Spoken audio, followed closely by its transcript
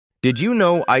Did you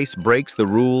know ice breaks the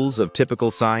rules of typical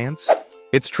science?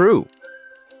 It's true.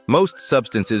 Most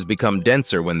substances become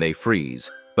denser when they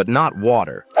freeze, but not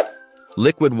water.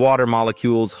 Liquid water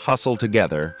molecules hustle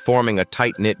together, forming a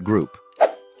tight-knit group.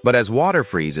 But as water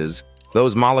freezes,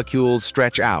 those molecules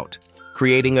stretch out,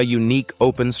 creating a unique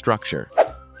open structure.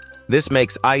 This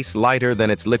makes ice lighter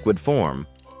than its liquid form,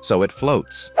 so it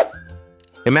floats.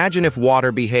 Imagine if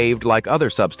water behaved like other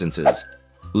substances.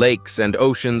 Lakes and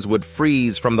oceans would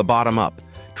freeze from the bottom up,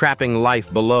 trapping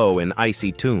life below in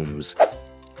icy tombs.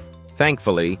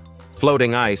 Thankfully,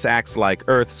 floating ice acts like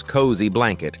Earth's cozy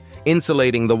blanket,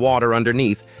 insulating the water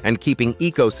underneath and keeping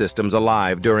ecosystems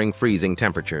alive during freezing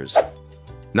temperatures.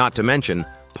 Not to mention,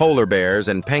 polar bears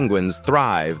and penguins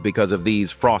thrive because of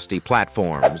these frosty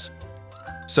platforms.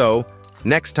 So,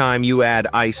 next time you add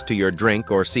ice to your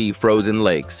drink or see frozen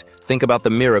lakes, think about the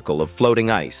miracle of floating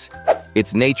ice.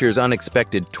 It's nature's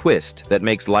unexpected twist that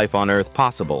makes life on Earth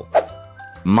possible.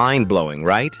 Mind-blowing,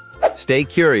 right? Stay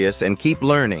curious and keep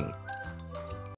learning.